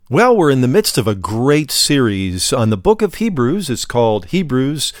Well, we're in the midst of a great series on the book of Hebrews. It's called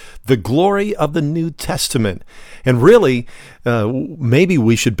Hebrews, the Glory of the New Testament. And really, maybe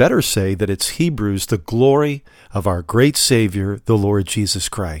we should better say that it's Hebrews, the glory of our great Savior, the Lord Jesus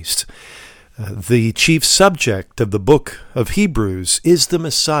Christ. The chief subject of the book of Hebrews is the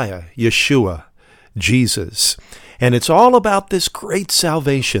Messiah, Yeshua, Jesus. And it's all about this great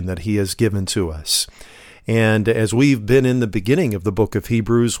salvation that he has given to us. And as we've been in the beginning of the book of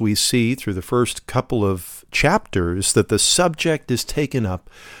Hebrews, we see through the first couple of chapters that the subject is taken up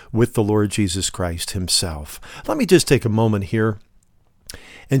with the Lord Jesus Christ himself. Let me just take a moment here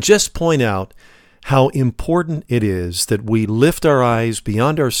and just point out how important it is that we lift our eyes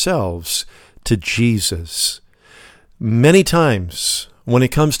beyond ourselves to Jesus. Many times when it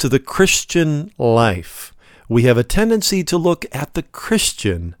comes to the Christian life, we have a tendency to look at the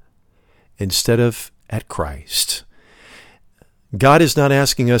Christian instead of at Christ. God is not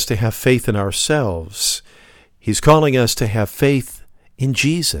asking us to have faith in ourselves. He's calling us to have faith in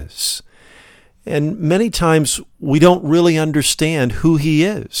Jesus. And many times we don't really understand who he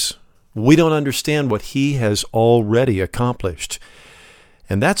is. We don't understand what he has already accomplished.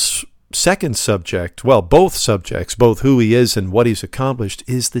 And that's second subject, well, both subjects, both who he is and what he's accomplished,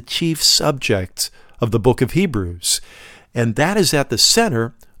 is the chief subject of the book of Hebrews. And that is at the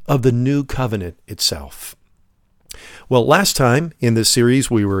center of the new covenant itself. Well, last time in this series,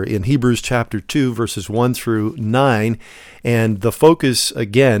 we were in Hebrews chapter 2, verses 1 through 9, and the focus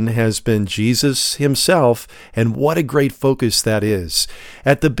again has been Jesus himself, and what a great focus that is.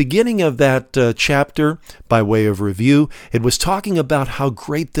 At the beginning of that chapter, by way of review, it was talking about how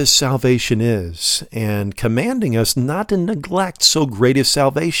great this salvation is, and commanding us not to neglect so great a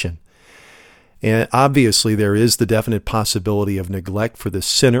salvation. And obviously, there is the definite possibility of neglect for the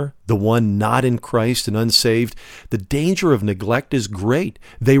sinner, the one not in Christ and unsaved. The danger of neglect is great.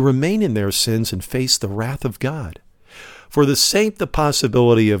 They remain in their sins and face the wrath of God. For the saint, the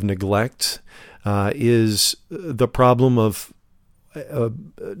possibility of neglect is the problem of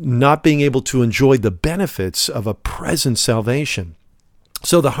not being able to enjoy the benefits of a present salvation.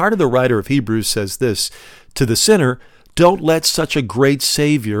 So the heart of the writer of Hebrews says this, to the sinner, don't let such a great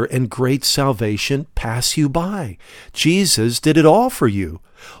Savior and great salvation pass you by. Jesus did it all for you.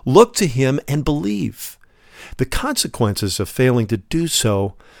 Look to him and believe. The consequences of failing to do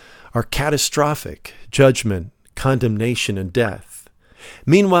so are catastrophic: judgment, condemnation, and death.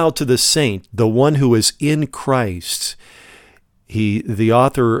 Meanwhile, to the saint, the one who is in Christ, the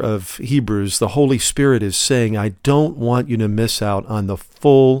author of Hebrews, the Holy Spirit is saying, I don't want you to miss out on the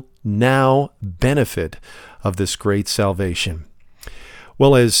full now benefit of this great salvation.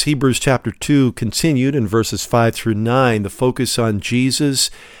 Well, as Hebrews chapter 2 continued in verses 5 through 9, the focus on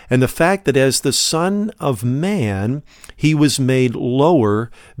Jesus and the fact that as the Son of Man, he was made lower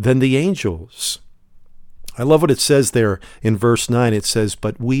than the angels. I love what it says there in verse 9. It says,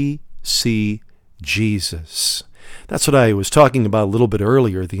 but we see Jesus. That's what I was talking about a little bit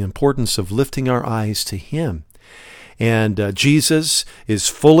earlier, the importance of lifting our eyes to him. And Jesus is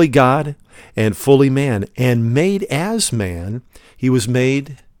fully God and fully man. And made as man, he was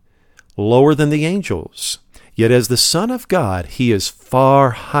made lower than the angels. Yet as the Son of God, he is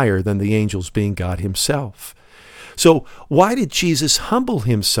far higher than the angels, being God himself. So why did Jesus humble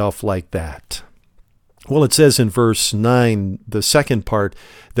himself like that? Well, it says in verse 9, the second part,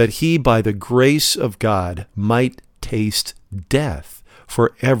 that he by the grace of God might taste death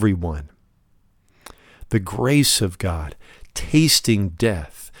for everyone. The grace of God, tasting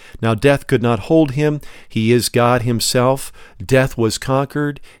death. Now, death could not hold him. He is God himself. Death was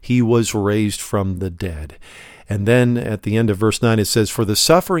conquered. He was raised from the dead. And then at the end of verse 9, it says, for the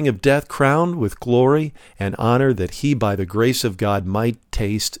suffering of death crowned with glory and honor, that he by the grace of God might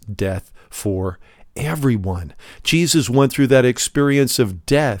taste death for everyone. Jesus went through that experience of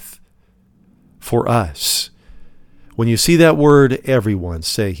death for us. When you see that word, everyone,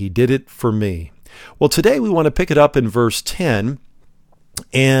 say, he did it for me. Well, today we want to pick it up in verse 10,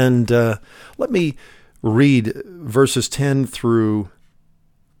 and let me read verses 10 through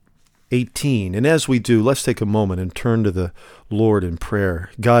 18. And as we do, let's take a moment and turn to the Lord in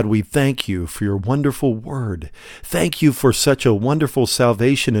prayer. God, we thank you for your wonderful word. Thank you for such a wonderful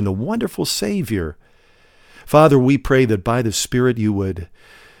salvation and a wonderful Savior. Father, we pray that by the Spirit you would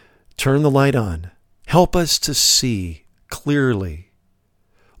turn the light on. Help us to see clearly.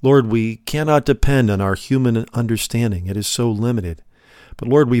 Lord, we cannot depend on our human understanding. It is so limited. But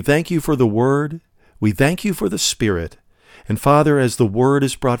Lord, we thank you for the Word. We thank you for the Spirit. And Father, as the Word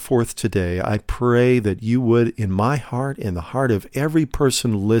is brought forth today, I pray that you would, in my heart and the heart of every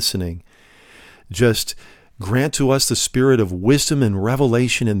person listening, just Grant to us the spirit of wisdom and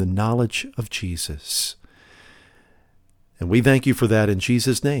revelation in the knowledge of Jesus. And we thank you for that in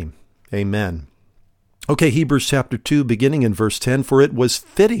Jesus' name. Amen. Okay, Hebrews chapter 2, beginning in verse 10, for it was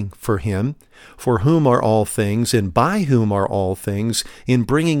fitting for him, for whom are all things, and by whom are all things, in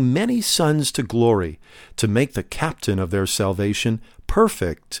bringing many sons to glory, to make the captain of their salvation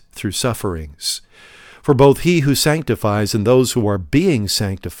perfect through sufferings. For both he who sanctifies and those who are being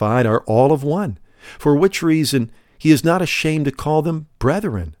sanctified are all of one, for which reason he is not ashamed to call them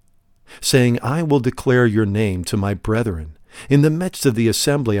brethren, saying, I will declare your name to my brethren. In the midst of the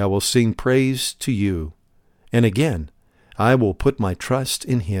assembly I will sing praise to you. And again, I will put my trust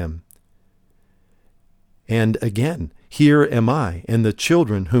in him. And again, here am I and the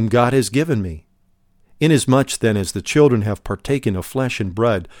children whom God has given me. Inasmuch then as the children have partaken of flesh and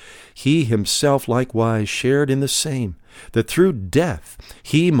blood, he himself likewise shared in the same, that through death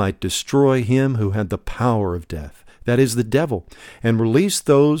he might destroy him who had the power of death, that is, the devil, and release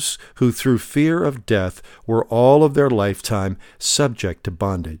those who through fear of death were all of their lifetime subject to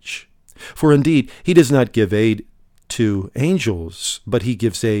bondage. For indeed, he does not give aid to angels, but he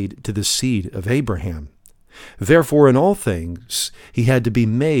gives aid to the seed of Abraham. Therefore, in all things he had to be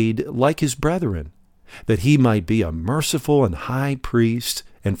made like his brethren, that he might be a merciful and high priest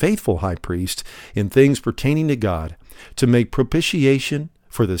and faithful high priest in things pertaining to God, to make propitiation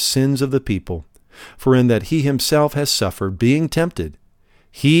for the sins of the people. For in that he himself has suffered, being tempted,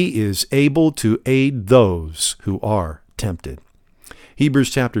 he is able to aid those who are tempted. Hebrews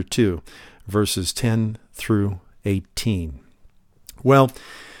chapter 2, verses 10 through 18. Well,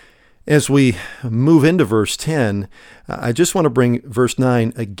 as we move into verse 10, I just want to bring verse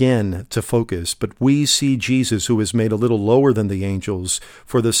 9 again to focus. But we see Jesus, who is made a little lower than the angels,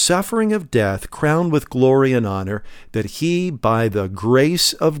 for the suffering of death, crowned with glory and honor, that he, by the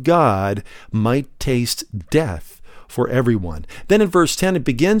grace of God, might taste death for everyone. Then in verse 10, it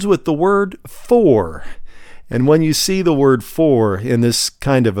begins with the word for. And when you see the word for in this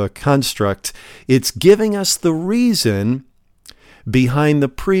kind of a construct, it's giving us the reason behind the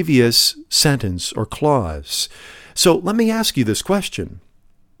previous sentence or clause. So let me ask you this question.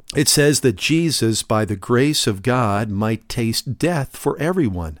 It says that Jesus, by the grace of God, might taste death for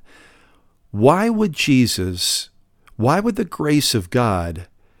everyone. Why would the grace of God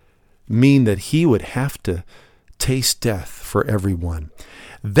mean that he would have to taste death for everyone?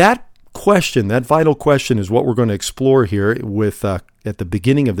 That question, that vital question, is what we're going to explore here with at the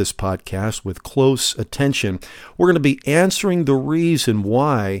beginning of this podcast with close attention. We're going to be answering the reason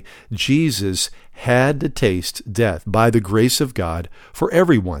why Jesus had to taste death by the grace of God for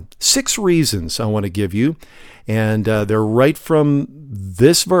everyone. 6 reasons I want to give you, and they're right from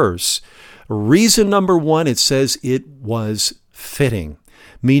this verse. Reason number 1, it says it was fitting,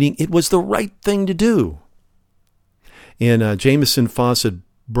 meaning it was the right thing to do. In Jamieson Fausset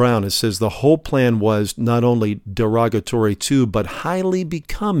Brown, it says the whole plan was not only derogatory to, but highly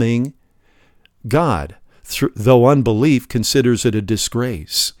becoming God, though unbelief considers it a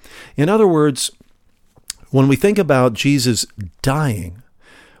disgrace. In other words, when we think about Jesus dying,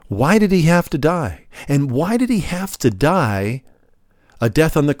 why did he have to die? And why did he have to die a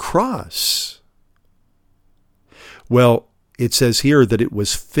death on the cross? Well, it says here that it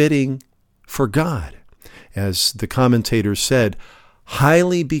was fitting for God. As the commentator said,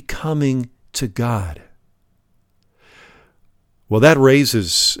 highly becoming to God. Well, that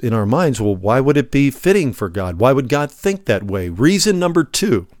raises in our minds, well, why would it be fitting for God? Why would God think that way? Reason number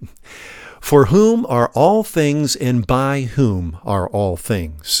 2, for whom are all things and by whom are all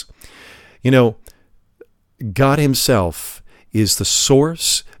things? You know, God himself is the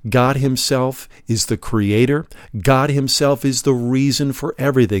source. God himself is the creator. God himself is the reason for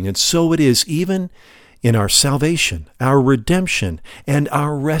everything. And so it is even in our salvation, our redemption, and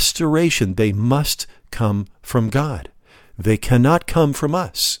our restoration. They must come from God. They cannot come from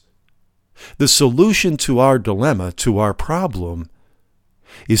us. The solution to our dilemma, to our problem,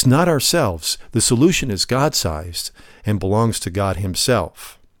 is not ourselves. The solution is God-sized and belongs to God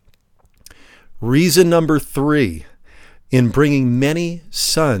himself. Reason number 3, in bringing many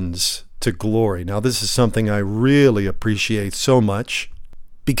sons to glory. Now, this is something I really appreciate so much,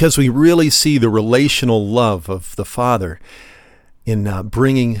 because we really see the relational love of the Father in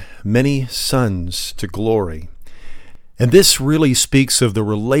bringing many sons to glory. And this really speaks of the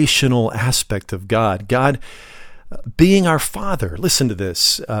relational aspect of God. God being our Father. Listen to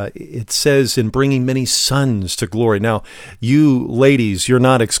this. It says in bringing many sons to glory. Now, you ladies, you're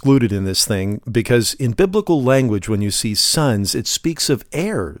not excluded in this thing, because in biblical language, when you see sons, it speaks of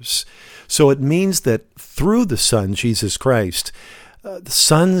heirs. So it means that through the Son, Jesus Christ, The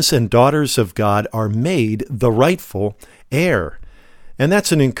sons and daughters of God are made the rightful heir. And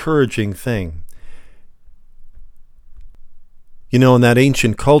that's an encouraging thing. You know, in that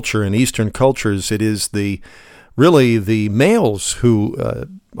ancient culture, in Eastern cultures, it is really the males who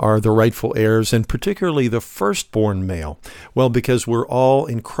are the rightful heirs, and particularly the firstborn male. Well, because we're all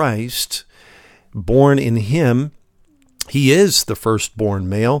in Christ, born in Him, He is the firstborn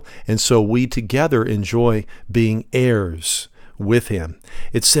male, and so we together enjoy being heirs with Him.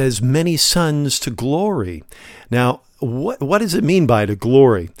 It says, many sons to glory. Now, what does it mean by to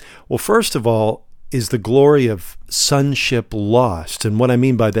glory? Well, first of all, is the glory of sonship lost? And what I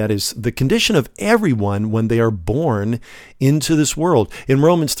mean by that is the condition of everyone when they are born into this world. In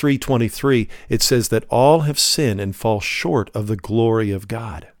Romans 3:23, it says that all have sinned and fall short of the glory of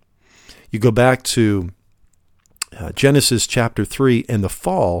God. You go back to Genesis chapter 3 and the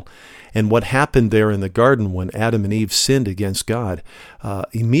fall, and what happened there in the garden when Adam and Eve sinned against God.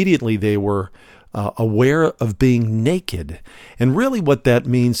 Immediately they were aware of being naked. And really what that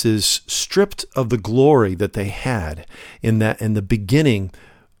means is stripped of the glory that they had in the beginning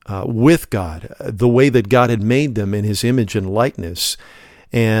with God, the way that God had made them in His image and likeness.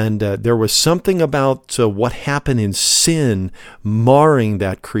 And there was something about what happened in sin marring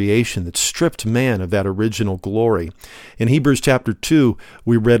that creation that stripped man of that original glory. In Hebrews chapter 2,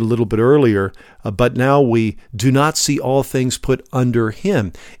 we read a little bit earlier, but now we do not see all things put under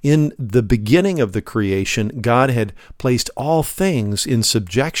Him. In the beginning of the creation, God had placed all things in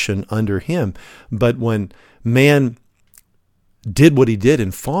subjection under Him. But when man did what he did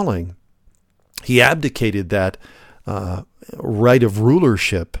in falling, he abdicated that right of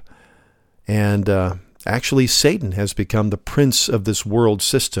rulership, and actually Satan has become the prince of this world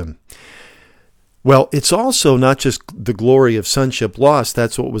system. Well, it's also not just the glory of sonship lost,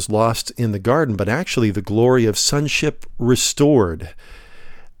 that's what was lost in the garden, but actually the glory of sonship restored.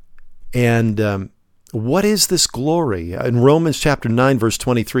 And what is this glory? In Romans chapter 9, verse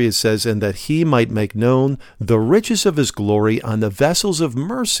 23, it says, and that He might make known the riches of His glory on the vessels of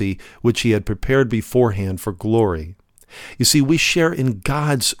mercy, which He had prepared beforehand for glory. You see, we share in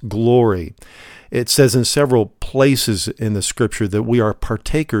God's glory. It says in several places in the Scripture that we are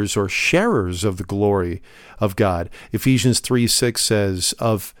partakers or sharers of the glory of God. Ephesians 3:6 says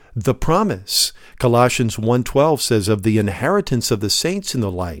of the promise. Colossians 1:12 says of the inheritance of the saints in the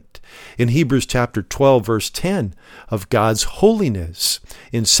light. In Hebrews chapter 12, verse 10, of God's holiness.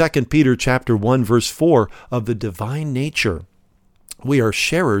 In 2 Peter chapter 1, verse 4, of the divine nature. We are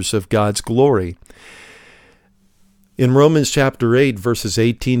sharers of God's glory. In Romans chapter 8, verses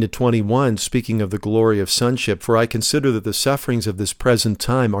 18 to 21, speaking of the glory of sonship, for I consider that the sufferings of this present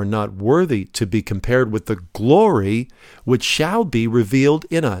time are not worthy to be compared with the glory which shall be revealed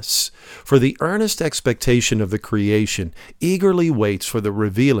in us. For the earnest expectation of the creation eagerly waits for the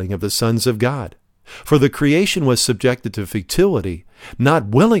revealing of the sons of God. For the creation was subjected to futility, not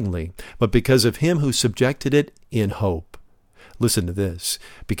willingly, but because of Him who subjected it in hope. Listen to this,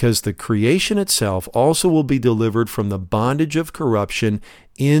 because the creation itself also will be delivered from the bondage of corruption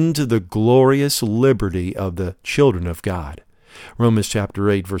into the glorious liberty of the children of God. Romans chapter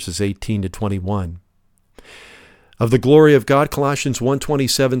 8, verses 18 to 21. Of the glory of God, Colossians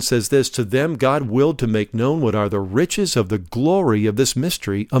 1:27 says this, to them God willed to make known what are the riches of the glory of this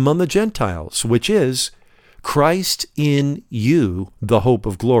mystery among the Gentiles, which is Christ in you, the hope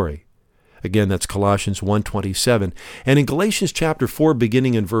of glory. Again, that's Colossians 1:27. And in Galatians chapter 4,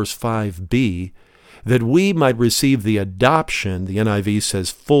 beginning in verse 5b, that we might receive the adoption, the NIV says,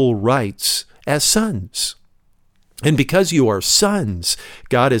 full rights as sons. And because you are sons,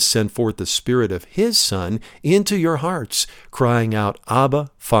 God has sent forth the Spirit of His Son into your hearts, crying out, Abba,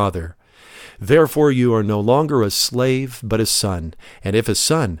 Father. Therefore you are no longer a slave, but a son. And if a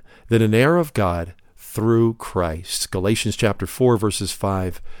son, then an heir of God through Christ. Galatians chapter 4, verses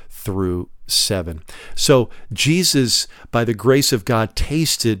 5 through 7. So Jesus, by the grace of God,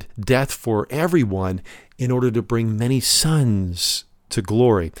 tasted death for everyone in order to bring many sons to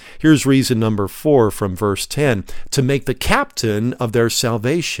glory. Here's reason number 4 from verse 10, to make the captain of their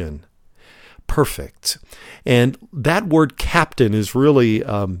salvation perfect. And that word captain is really,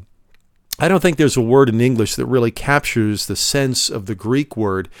 I don't think there's a word in English that really captures the sense of the Greek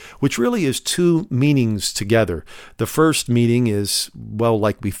word, which really is two meanings together. The first meaning is, well,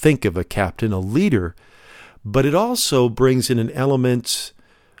 like we think of a captain, a leader, but it also brings in an element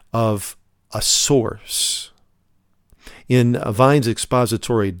of a source. In Vine's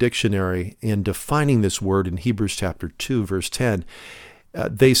Expository Dictionary, in defining this word in Hebrews chapter 2, verse 10,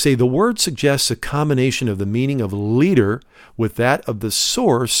 they say the word suggests a combination of the meaning of leader with that of the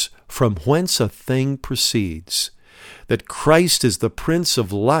source from whence a thing proceeds. that Christ is the Prince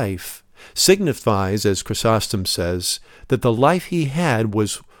of life signifies, as Chrysostom says, that the life he had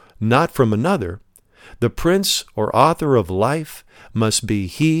was not from another. The Prince or author of life must be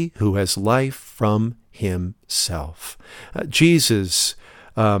he who has life from himself. Jesus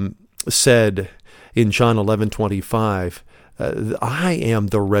said in John 11:25, I am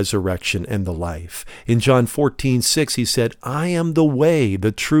the resurrection and the life. In John 14:6, he said, I am the way,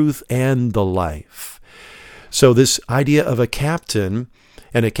 the truth, and the life. So this idea of a captain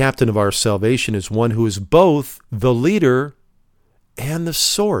and a captain of our salvation is one who is both the leader and the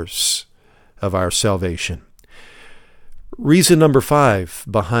source of our salvation. Reason number 5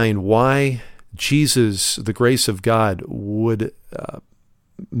 behind why Jesus, the grace of God, would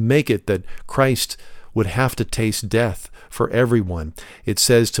make it that Christ would have to taste death for everyone. It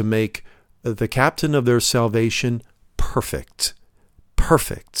says to make the captain of their salvation perfect.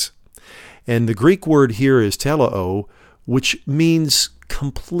 Perfect. And the Greek word here is teleo, which means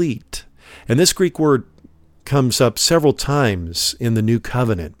complete. And this Greek word comes up several times in the New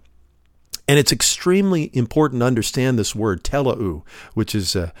Covenant. And it's extremely important to understand this word, teleu, which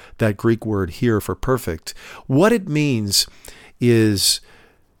is that Greek word here for perfect. What it means is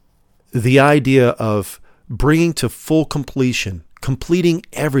the idea of bringing to full completion, completing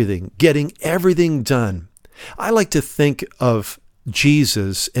everything, getting everything done. I like to think of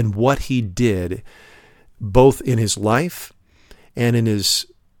Jesus and what he did, both in his life and in his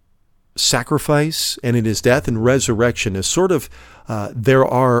sacrifice and in his death and resurrection, as sort of there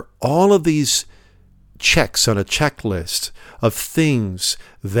are all of these checks on a checklist of things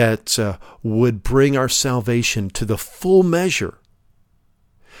that would bring our salvation to the full measure.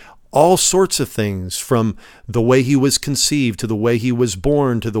 All sorts of things, from the way he was conceived, to the way he was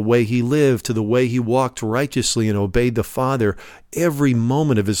born, to the way he lived, to the way he walked righteously and obeyed the Father, every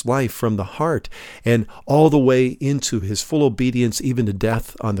moment of his life from the heart, and all the way into his full obedience, even to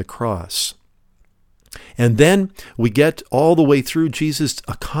death on the cross. And then we get all the way through. Jesus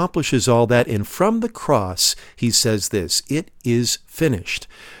accomplishes all that, and from the cross, he says this, it is finished.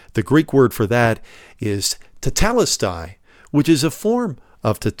 The Greek word for that is tetelestai, which is a form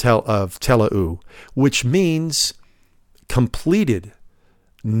of teleu, which means completed,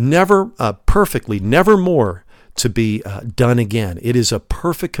 never perfectly, never more to be done again. It is a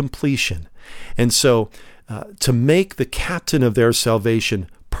perfect completion. And so to make the captain of their salvation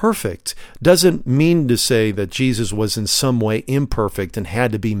perfect doesn't mean to say that Jesus was in some way imperfect and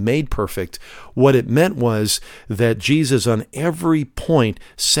had to be made perfect. What it meant was that Jesus on every point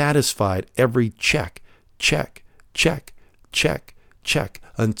satisfied every check,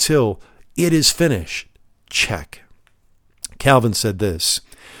 until it is finished. Check. Calvin said this,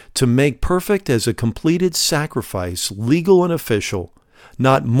 to make perfect as a completed sacrifice, legal and official,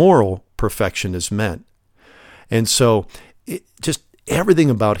 not moral perfection is meant. And so just everything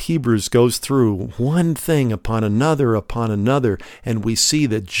about Hebrews goes through one thing upon another, and we see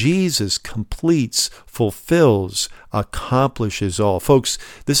that Jesus completes, fulfills, accomplishes all. Folks,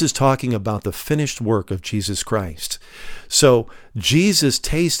 this is talking about the finished work of Jesus Christ. So Jesus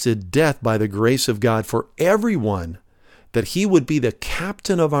tasted death by the grace of God for everyone, that he would be the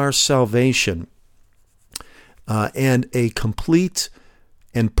captain of our salvation, and a complete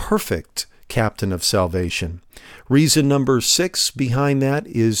and perfect captain of salvation. Reason number 6 behind that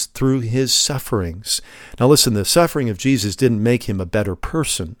is through his sufferings. Now listen, the suffering of Jesus didn't make him a better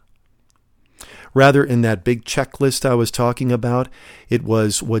person. Rather, in that big checklist I was talking about, it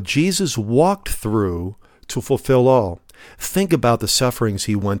was what Jesus walked through to fulfill all. Think about the sufferings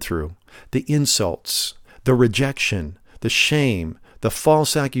he went through, the insults, the rejection, the shame, the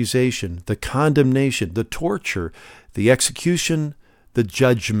false accusation, the condemnation, the torture, the execution, the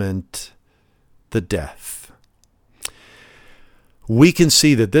judgment, the death. We can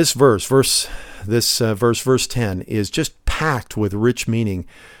see that this verse 10, is just packed with rich meaning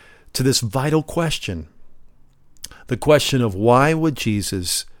to this vital question. The question of why would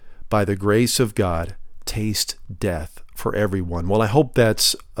Jesus, by the grace of God, taste death for everyone? Well, I hope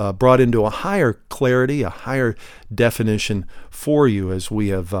that's brought into a higher clarity, a higher definition for you as we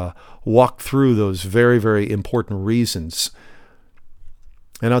have walked through those very, very important reasons.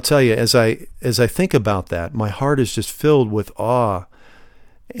 And I'll tell you, as I think about that, my heart is just filled with awe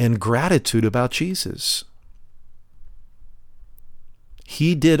and gratitude about Jesus.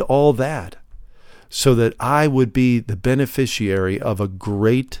 He did all that so that I would be the beneficiary of a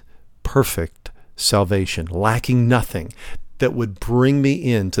great, perfect salvation, lacking nothing, that would bring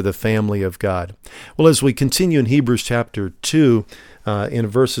me into the family of God. Well, as we continue in Hebrews chapter 2, in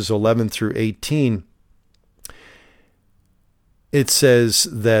verses 11 through 18, it says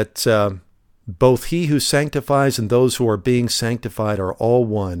that Both he who sanctifies and those who are being sanctified are all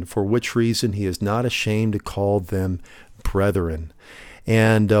one, for which reason he is not ashamed to call them brethren.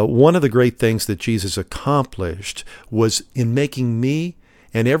 And one of the great things that Jesus accomplished was in making me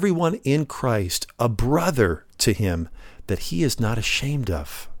and everyone in Christ a brother to him that he is not ashamed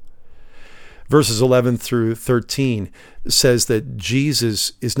of. Verses 11 through 13 says that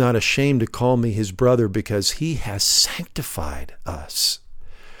Jesus is not ashamed to call me his brother because he has sanctified us.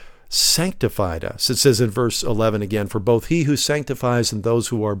 Sanctified us. It says in verse 11 again, for both he who sanctifies and those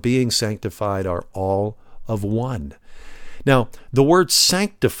who are being sanctified are all of one. Now, the word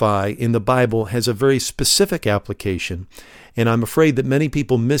sanctify in the Bible has a very specific application, and I'm afraid that many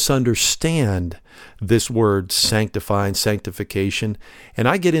people misunderstand this word sanctify and sanctification. And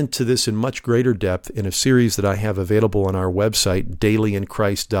I get into this in much greater depth in a series that I have available on our website,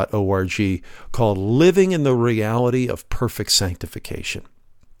 dailyinchrist.org, called Living in the Reality of Perfect Sanctification.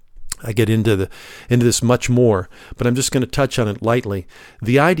 I get into this much more, but I'm just going to touch on it lightly.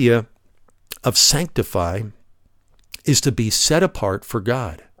 The idea of sanctify is to be set apart for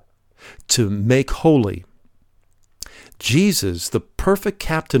God, to make holy. Jesus, the perfect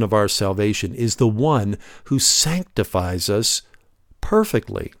captain of our salvation, is the one who sanctifies us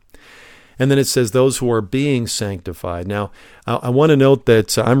perfectly. And then it says those who are being sanctified. Now, I want to note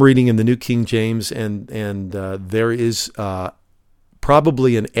that I'm reading in the New King James, and there is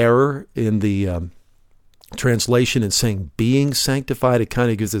probably an error in the translation in saying being sanctified. It kind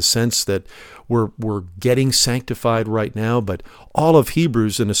of gives a sense that we're getting sanctified right now, but all of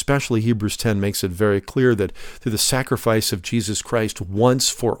Hebrews, and especially Hebrews 10, makes it very clear that through the sacrifice of Jesus Christ once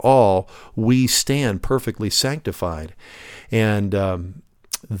for all, we stand perfectly sanctified. And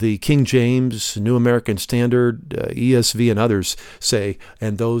the King James, New American Standard, ESV, and others say,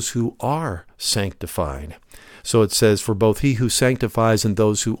 and those who are sanctified. So it says, for both he who sanctifies and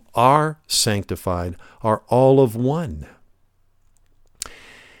those who are sanctified are all of one.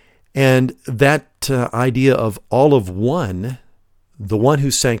 And that idea of all of one, the one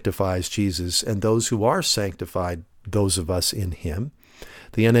who sanctifies Jesus and those who are sanctified, those of us in him.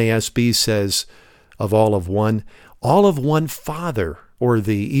 The NASB says of all of one Father, or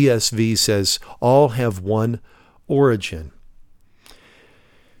the ESV says all have one origin.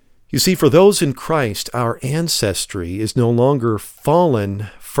 You see, for those in Christ, our ancestry is no longer fallen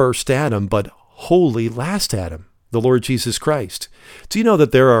first Adam, but holy last Adam, the Lord Jesus Christ. Do you know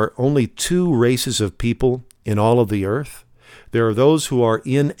that there are only two races of people in all of the earth? There are those who are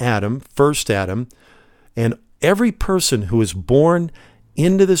in Adam, first Adam, and every person who is born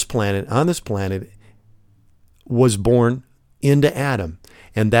into this planet, on this planet, was born into Adam.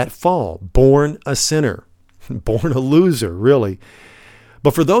 And that fall, born a sinner, born a loser, really.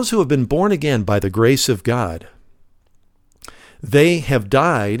 But for those who have been born again by the grace of God, they have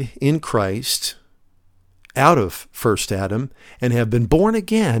died in Christ out of first Adam and have been born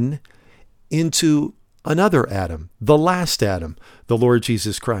again into another Adam, the last Adam, the Lord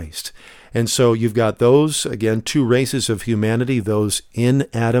Jesus Christ. And so you've got those, again, two races of humanity, those in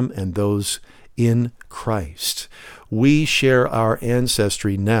Adam and those in Christ. We share our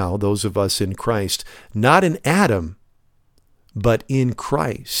ancestry now, those of us in Christ, not in Adam, but in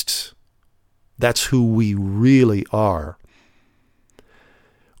Christ. That's who we really are.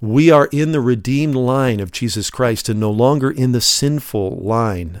 We are in the redeemed line of Jesus Christ and no longer in the sinful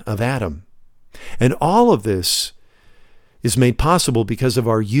line of Adam. And all of this is made possible because of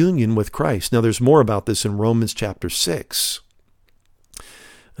our union with Christ. Now, there's more about this in Romans chapter 6.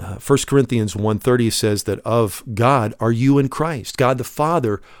 1 Corinthians 1:30 says that of God are you in Christ. God the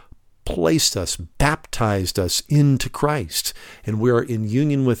Father placed us, baptized us into Christ, and we are in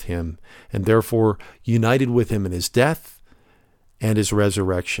union with him, and therefore united with him in his death and his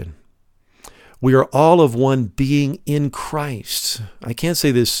resurrection. We are all of one being in Christ. I can't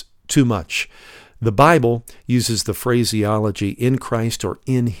say this too much. The Bible uses the phraseology in Christ or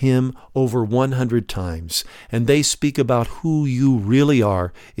in him over 100 times, and they speak about who you really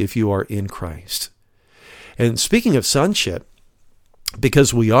are if you are in Christ. And speaking of sonship,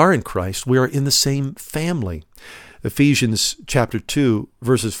 because we are in Christ, we are in the same family. Ephesians chapter 2,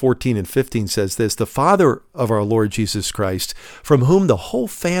 verses 14 and 15 says this, the Father of our Lord Jesus Christ, from whom the whole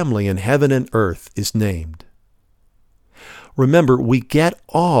family in heaven and earth is named. Remember, we get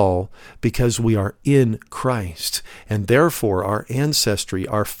all because we are in Christ, and therefore our ancestry,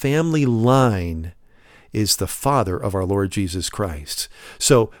 our family line, is the Father of our Lord Jesus Christ.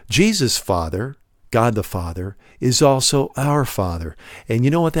 So Jesus' Father, God the Father, is also our Father. And you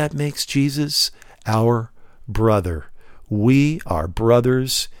know what that makes Jesus? Our brother. We are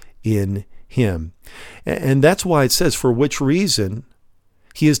brothers in him. And that's why it says, for which reason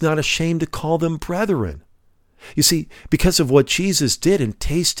He is not ashamed to call them brethren. You see, because of what Jesus did in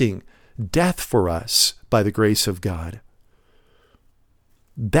tasting death for us by the grace of God,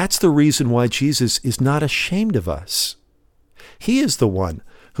 that's the reason why Jesus is not ashamed of us. He is the one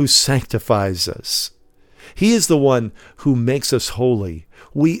who sanctifies us. He is the one who makes us holy.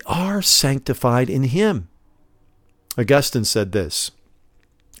 We are sanctified in Him. Augustine said this.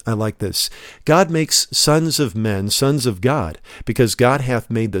 I like this. God makes sons of men sons of God, because God hath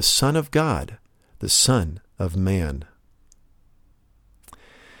made the Son of God the Son of man.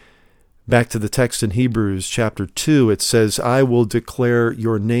 Back to the text in Hebrews chapter 2, it says, I will declare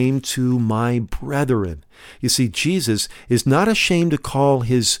your name to my brethren. You see, Jesus is not ashamed to call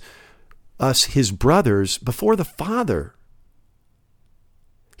us his brothers before the Father.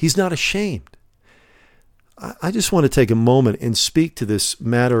 He's not ashamed. I just want to take a moment and speak to this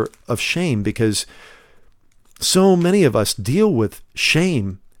matter of shame, because so many of us deal with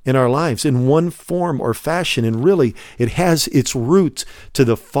shame in our lives in one form or fashion, and really it has its root to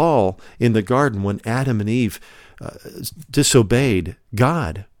the fall in the garden when Adam and Eve disobeyed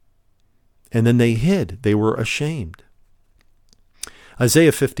God, and then they hid. They were ashamed.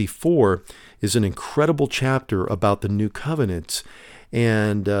 Isaiah 54 is an incredible chapter about the new covenant.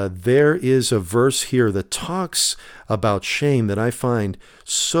 And there is a verse here that talks about shame that I find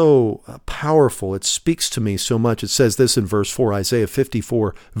so powerful. It speaks to me so much. It says this in verse 4, Isaiah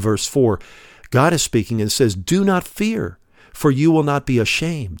 54, verse 4. God is speaking and says, do not fear, for you will not be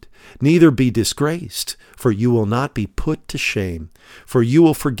ashamed, neither be disgraced, for you will not be put to shame. For you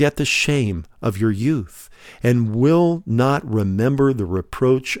will forget the shame of your youth, and will not remember the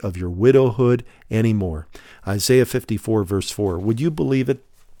reproach of your widowhood anymore. Isaiah 54, verse 4. Would you believe it?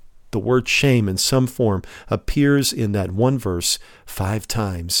 The word shame in some form appears in that one verse 5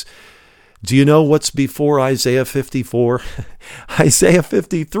 times. Do you know what's before Isaiah 54? Isaiah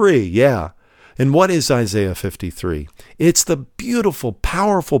 53, yeah. And what is Isaiah 53? It's the beautiful,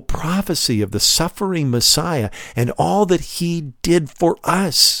 powerful prophecy of the suffering Messiah and all that he did for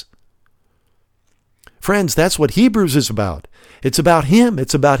us. Friends, that's what Hebrews is about. It's about him.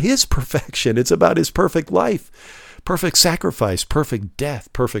 It's about his perfection. It's about his perfect life, perfect sacrifice, perfect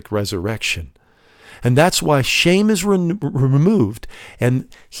death, perfect resurrection. And that's why shame is removed.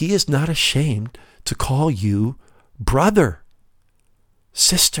 And he is not ashamed to call you brother,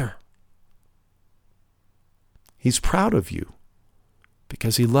 sister. He's proud of you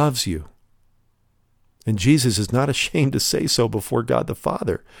because he loves you. And Jesus is not ashamed to say so before God the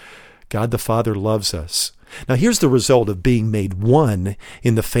Father. God the Father loves us. Now here's the result of being made one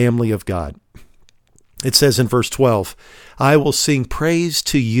in the family of God. It says in verse 12, I will sing praise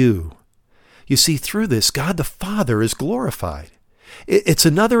to you. You see, through this, God the Father is glorified. It's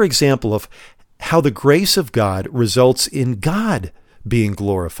another example of how the grace of God results in God being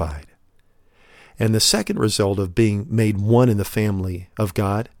glorified. And the second result of being made one in the family of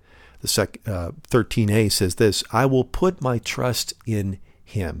God, the 13a says this, I will put my trust in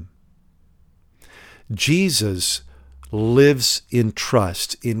him. Jesus lives in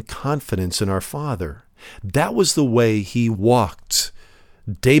trust, in confidence in our Father. That was the way he walked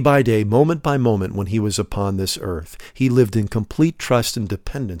day by day, moment by moment when he was upon this earth. He lived in complete trust and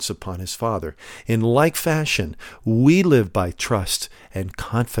dependence upon his Father. In like fashion, we live by trust and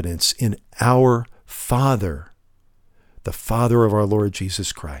confidence in our Father, the Father of our Lord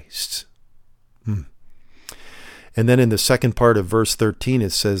Jesus Christ. And then in the second part of verse 13, it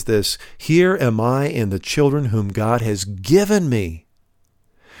says this, here am I and the children whom God has given me.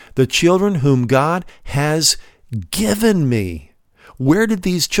 The children whom God has given me. Where did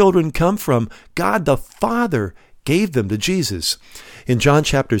these children come from? God the Father gave them to Jesus. In John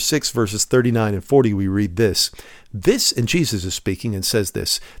chapter 6, verses 39 and 40, we read this. And Jesus is speaking and says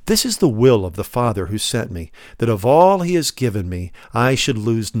this, this is the will of the Father who sent me, that of all he has given me, I should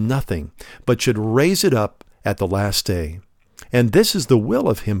lose nothing, but should raise it up at the last day. And this is the will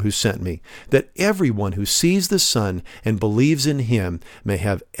of him who sent me, that everyone who sees the Son and believes in him may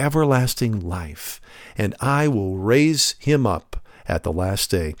have everlasting life, and I will raise him up at the last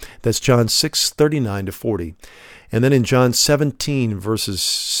day. That's John 6:39 to 40. And then in John 17, verses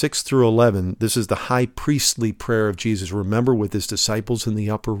 6 through 11, this is the high priestly prayer of Jesus, remember, with his disciples in the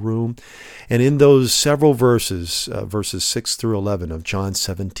upper room. And in those several verses, verses 6 through 11 of John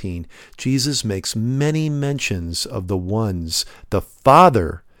 17, Jesus makes many mentions of the ones the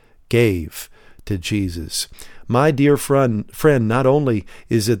Father gave to Jesus. My dear friend, not only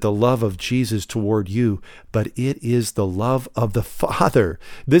is it the love of Jesus toward you, but it is the love of the Father.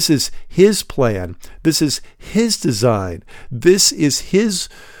 This is his plan. This is his design. This is his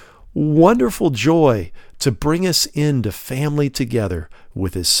wonderful joy to bring us into family together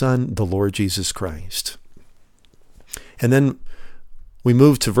with his Son, the Lord Jesus Christ. And then we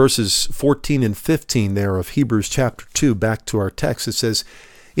move to verses 14 and 15 there of Hebrews chapter 2, back to our text. It says,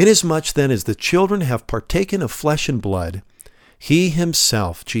 "Inasmuch then as the children have partaken of flesh and blood, he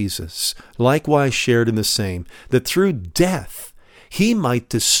himself, Jesus, likewise shared in the same, that through death he might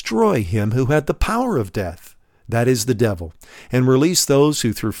destroy him who had the power of death, that is the devil, and release those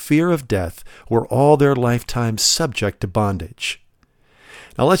who through fear of death were all their lifetime subject to bondage."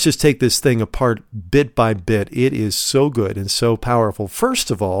 Now let's just take this thing apart bit by bit. It is so good and so powerful. First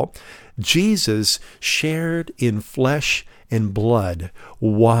of all, Jesus shared in flesh and blood.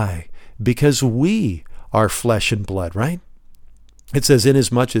 Why? Because we are flesh and blood, right? It says,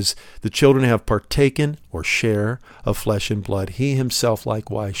 "Inasmuch as the children have partaken or share of flesh and blood, he himself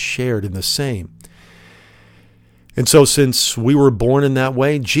likewise shared in the same." And so since we were born in that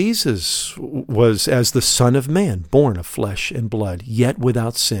way, Jesus was as the Son of Man, born of flesh and blood, yet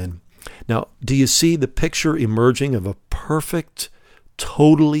without sin. Now, do you see the picture emerging of a perfect,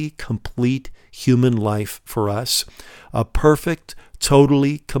 totally complete human life for us? A perfect,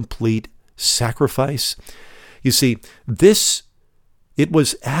 totally complete sacrifice? You see, it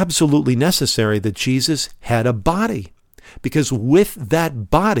was absolutely necessary that Jesus had a body, because with that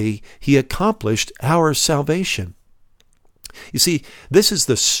body, he accomplished our salvation. You see, this is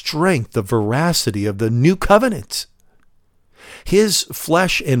the strength, the veracity of the new covenant. His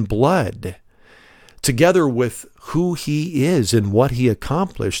flesh and blood, together with who he is and what he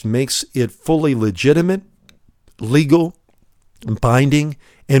accomplished, makes it fully legitimate, legal, binding,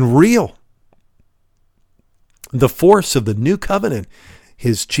 and real. The force of the new covenant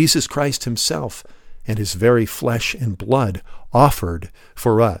is Jesus Christ himself and his very flesh and blood offered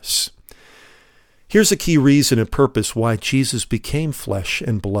for us. Here's a key reason and purpose why Jesus became flesh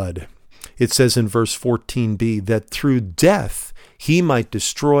and blood. It says in verse 14b that through death he might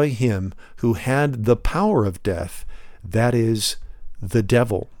destroy him who had the power of death, that is, the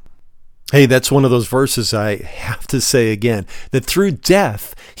devil. Hey, that's one of those verses I have to say again, that through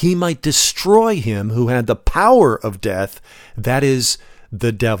death he might destroy him who had the power of death, that is,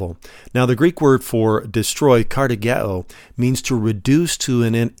 the devil. Now, the Greek word for destroy, kardigeo, means to reduce to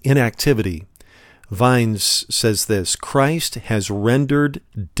an inactivity. Vines says this, "Christ has rendered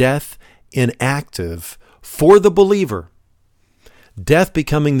death inactive for the believer, death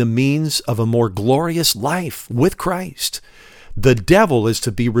becoming the means of a more glorious life with Christ. The devil is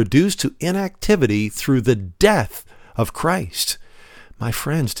to be reduced to inactivity through the death of Christ." My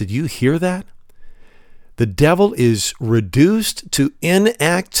friends, did you hear that? The devil is reduced to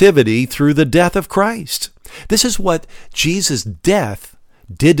inactivity through the death of Christ. This is what Jesus' death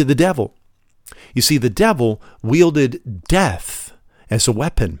did to the devil. You see, the devil wielded death as a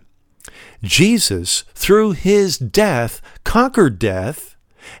weapon. Jesus, through his death, conquered death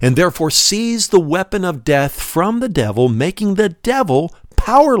and therefore seized the weapon of death from the devil, making the devil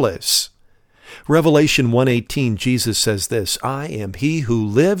powerless. Revelation 1:18, Jesus says this, "I am he who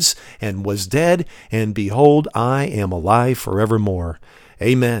lives and was dead, and behold, I am alive forevermore.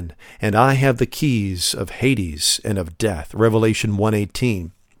 Amen. And I have the keys of Hades and of death." Revelation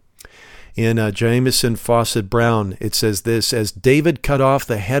 1:18. In Jamieson Fawcett Brown, it says this, "As David cut off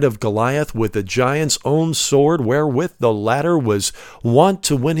the head of Goliath with the giant's own sword, wherewith the latter was wont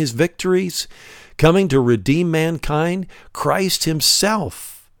to win his victories, coming to redeem mankind, Christ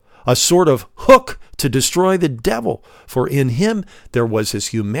himself, a sort of hook to destroy the devil, for in him there was his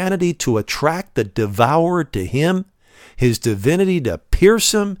humanity to attract the devourer to him, his divinity to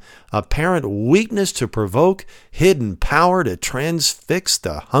pierce him, apparent weakness to provoke, hidden power to transfix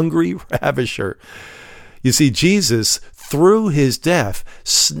the hungry ravisher." You see, Jesus, through his death,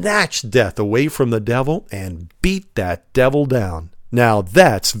 snatched death away from the devil and beat that devil down. Now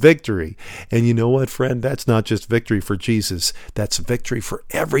that's victory. And you know what, friend? That's not just victory for Jesus. That's victory for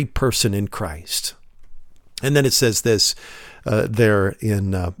every person in Christ. And then it says this there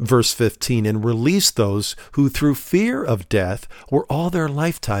in verse 15, "And release those who through fear of death were all their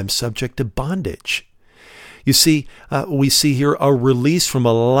lifetime subject to bondage." You see, we see here a release from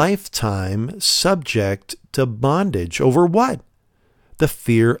a lifetime subject to bondage. Over what? The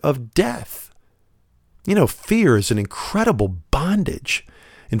fear of death. You know, fear is an incredible bondage.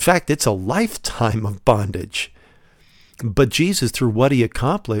 In fact, it's a lifetime of bondage. But Jesus, through what he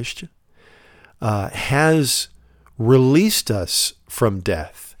accomplished, has released us from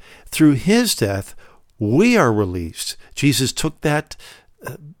death. Through his death, we are released. Jesus took that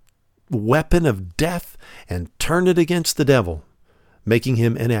weapon of death and turned it against the devil, making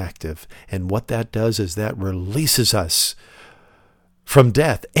him inactive. And what that does is that releases us from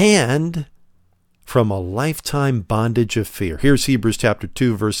death and from a lifetime bondage of fear. Here's Hebrews chapter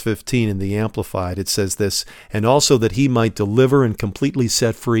 2, verse 15 in the Amplified. It says this, and also that he might deliver and completely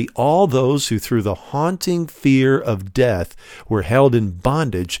set free all those who through the haunting fear of death were held in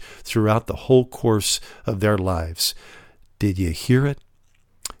bondage throughout the whole course of their lives. Did you hear it?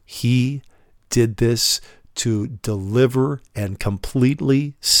 He did this to deliver and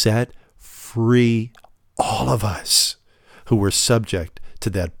completely set free all of us who were subject to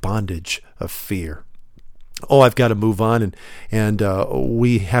that bondage of fear. Oh, I've got to move on, and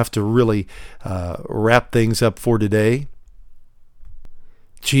we have to really wrap things up for today.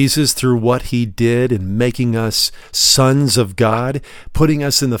 Jesus, through what he did in making us sons of God, putting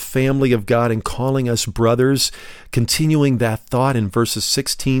us in the family of God and calling us brothers, continuing that thought in verses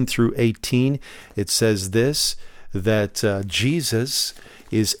 16 through 18, it says this, that Jesus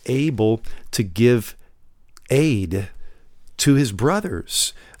is able to give aid to his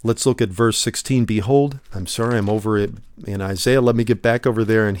brothers. Let's look at verse 16. Behold, I'm over it in Isaiah. Let me get back over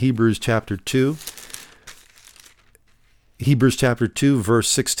there in Hebrews chapter 2. Hebrews chapter 2, verse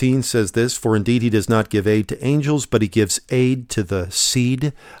 16 says this, for indeed he does not give aid to angels, but he gives aid to the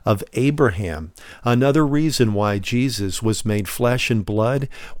seed of Abraham. Another reason why Jesus was made flesh and blood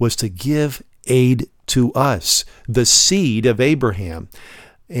was to give aid to us, the seed of Abraham.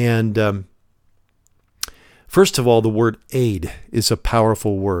 And first of all, the word aid is a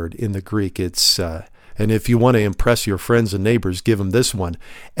powerful word in the Greek. It's and if you want to impress your friends and neighbors, give them this one,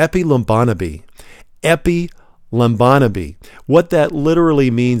 epilambanobi. Epilambanobi. What that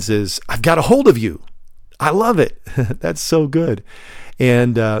literally means is, I've got a hold of you. I love it. That's so good.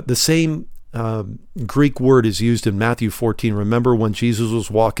 And the same Greek word is used in Matthew 14. Remember when Jesus was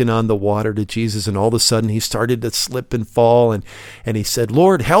walking on the water to Jesus, and all of a sudden he started to slip and fall, and he said,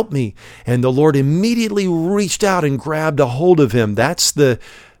 Lord, help me. And the Lord immediately reached out and grabbed a hold of him. That's the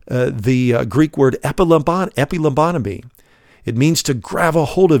Greek word epilambanobi. It means to grab a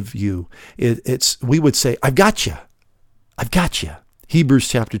hold of you. We would say, I've got you. I've got you. Hebrews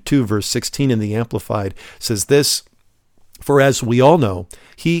chapter 2, verse 16 in the Amplified says this, for as we all know,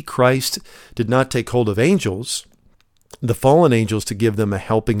 he, Christ, did not take hold of angels, the fallen angels, to give them a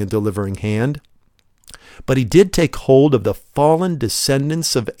helping and delivering hand, but he did take hold of the fallen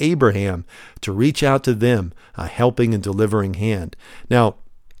descendants of Abraham to reach out to them, a helping and delivering hand. Now,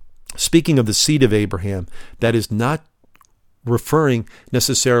 speaking of the seed of Abraham, that is not referring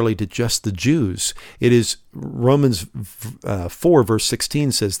necessarily to just the Jews. It is Romans 4 verse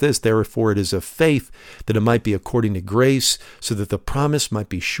 16 says this, therefore it is of faith that it might be according to grace, so that the promise might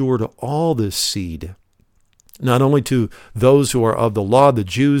be sure to all this seed, not only to those who are of the law, the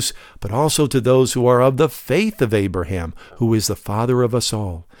Jews, but also to those who are of the faith of Abraham, who is the father of us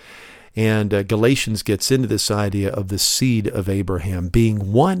all. And Galatians gets into this idea of the seed of Abraham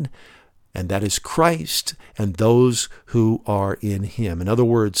being one, and that is Christ and those who are in him. In other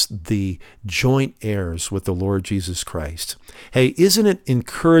words, the joint heirs with the Lord Jesus Christ. Hey, isn't it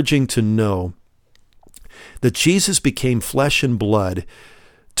encouraging to know that Jesus became flesh and blood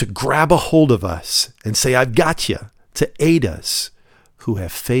to grab a hold of us and say, I've got you, to aid us who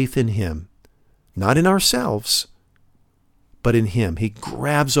have faith in him, not in ourselves, but in him. He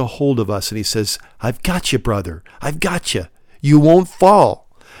grabs a hold of us and he says, I've got you, brother. I've got you. You won't fall.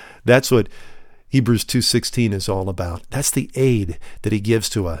 That's what Hebrews 2:16 is all about. That's the aid that he gives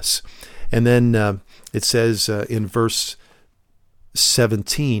to us. And then it says in verse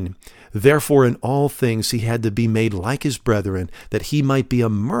 17, therefore in all things he had to be made like his brethren, that he might be a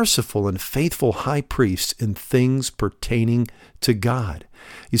merciful and faithful high priest in things pertaining to God.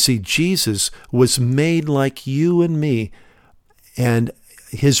 You see, Jesus was made like you and me and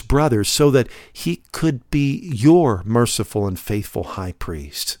his brothers so that he could be your merciful and faithful high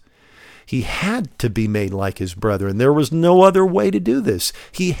priest. He had to be made like his brethren. There was no other way to do this.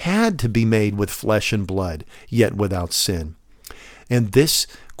 He had to be made with flesh and blood, yet without sin. And this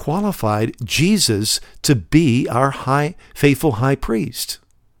qualified Jesus to be our faithful high priest.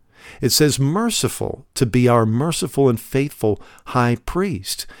 It says merciful, to be our merciful and faithful high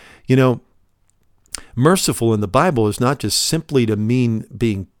priest. You know, merciful in the Bible is not just simply to mean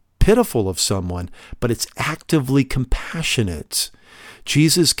being pitiful of someone, but it's actively compassionate.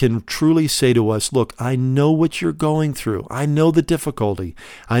 Jesus can truly say to us, look, I know what you're going through. I know the difficulty.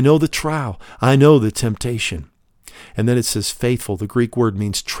 I know the trial. I know the temptation. And then it says faithful. The Greek word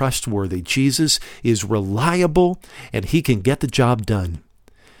means trustworthy. Jesus is reliable and he can get the job done.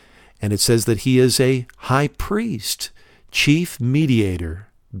 And it says that he is a high priest, chief mediator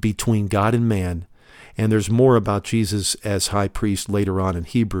between God and man. And there's more about Jesus as high priest later on in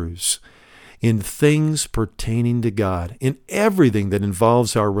Hebrews. In things pertaining to God, in everything that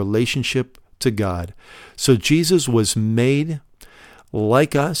involves our relationship to God. So Jesus was made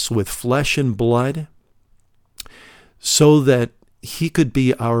like us with flesh and blood so that he could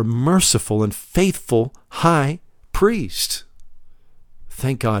be our merciful and faithful high priest.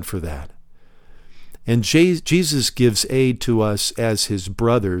 Thank God for that. And Jesus gives aid to us as his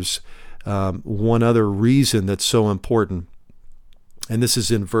brothers. One other reason that's so important, and this is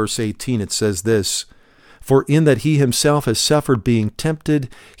in verse 18, it says this, "For in that he himself has suffered being tempted,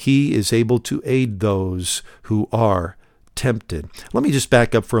 he is able to aid those who are tempted." Let me just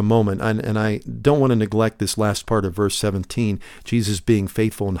back up for a moment, and I don't want to neglect this last part of verse 17, Jesus being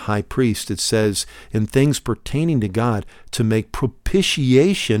faithful and high priest. It says, in things pertaining to God, to make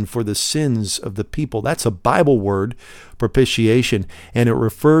propitiation for the sins of the people. That's a Bible word, propitiation, and it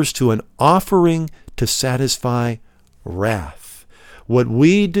refers to an offering to satisfy wrath. What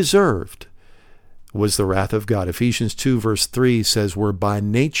we deserved was the wrath of God. Ephesians 2 verse 3 says we're by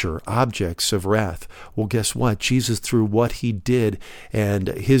nature objects of wrath. Well, guess what? Jesus, through what he did and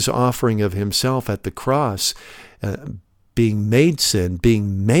his offering of himself at the cross, being made sin,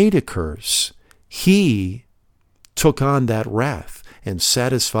 being made a curse, he took on that wrath and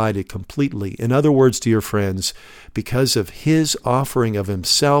satisfied it completely. In other words, dear friends, because of his offering of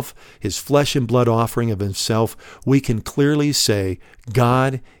himself, his flesh and blood offering of himself, we can clearly say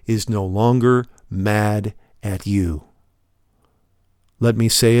God is no longer mad at you. Let me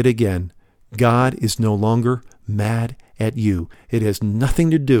say it again. God is no longer mad at you. It has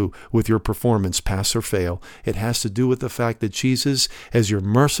nothing to do with your performance, pass or fail. It has to do with the fact that Jesus, as your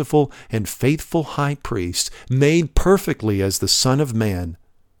merciful and faithful high priest, made perfectly as the Son of Man,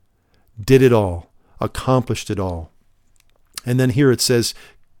 did it all, accomplished it all. And then here it says,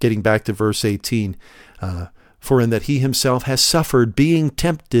 getting back to verse 18, for in that he himself has suffered being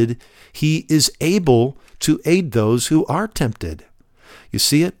tempted, he is able to aid those who are tempted. You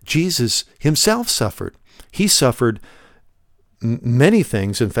see it? Jesus himself suffered. He suffered many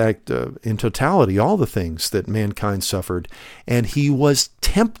things, in fact, in totality, all the things that mankind suffered, and he was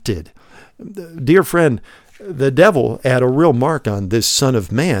tempted. Dear friend, the devil had a real mark on this Son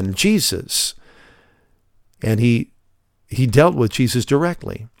of Man, Jesus, and he dealt with Jesus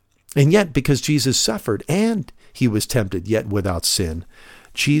directly. And yet, because Jesus suffered and he was tempted, yet without sin,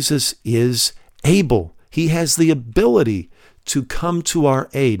 Jesus is able. He has the ability to come to our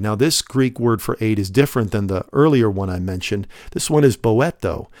aid. Now, this Greek word for aid is different than the earlier one I mentioned. This one is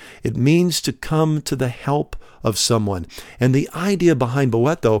boeto. It means to come to the help of someone. And the idea behind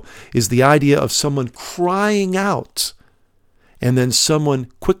boeto is the idea of someone crying out and then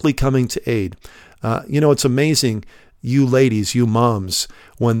someone quickly coming to aid. It's amazing, you ladies, you moms,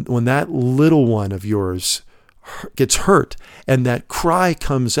 when that little one of yours gets hurt and that cry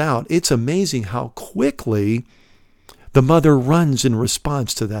comes out, it's amazing how quickly the mother runs in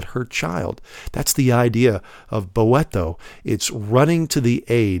response to that hurt child. That's the idea of boeto. It's running to the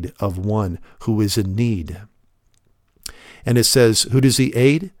aid of one who is in need. And it says, who does he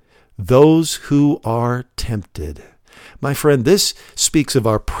aid? Those who are tempted. My friend, this speaks of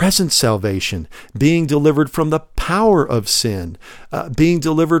our present salvation, being delivered from the power of sin, being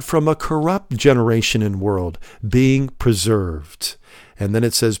delivered from a corrupt generation and world, being preserved. And then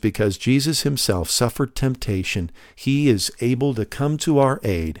it says, because Jesus himself suffered temptation, he is able to come to our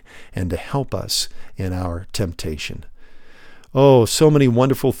aid and to help us in our temptation. Oh, so many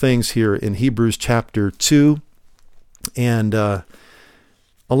wonderful things here in Hebrews chapter 2. And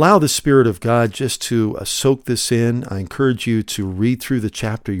allow the Spirit of God just to soak this in. I encourage you to read through the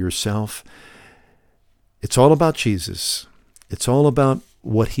chapter yourself. It's all about Jesus. It's all about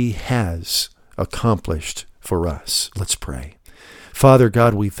what he has accomplished for us. Let's pray. Father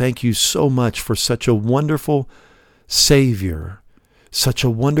God, we thank you so much for such a wonderful Savior, such a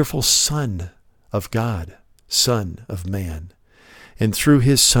wonderful Son of God, Son of Man. And through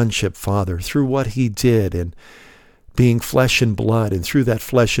his sonship, Father, through what he did and being flesh and blood, and through that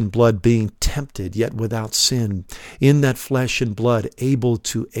flesh and blood being tempted, yet without sin, in that flesh and blood able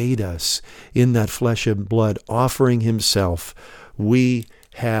to aid us, in that flesh and blood offering himself, we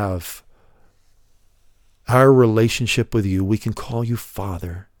have our relationship with you. We can call you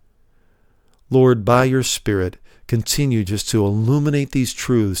Father. Lord, by your Spirit, continue just to illuminate these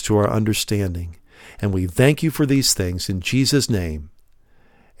truths to our understanding. And we thank you for these things in Jesus' name.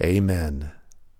 Amen.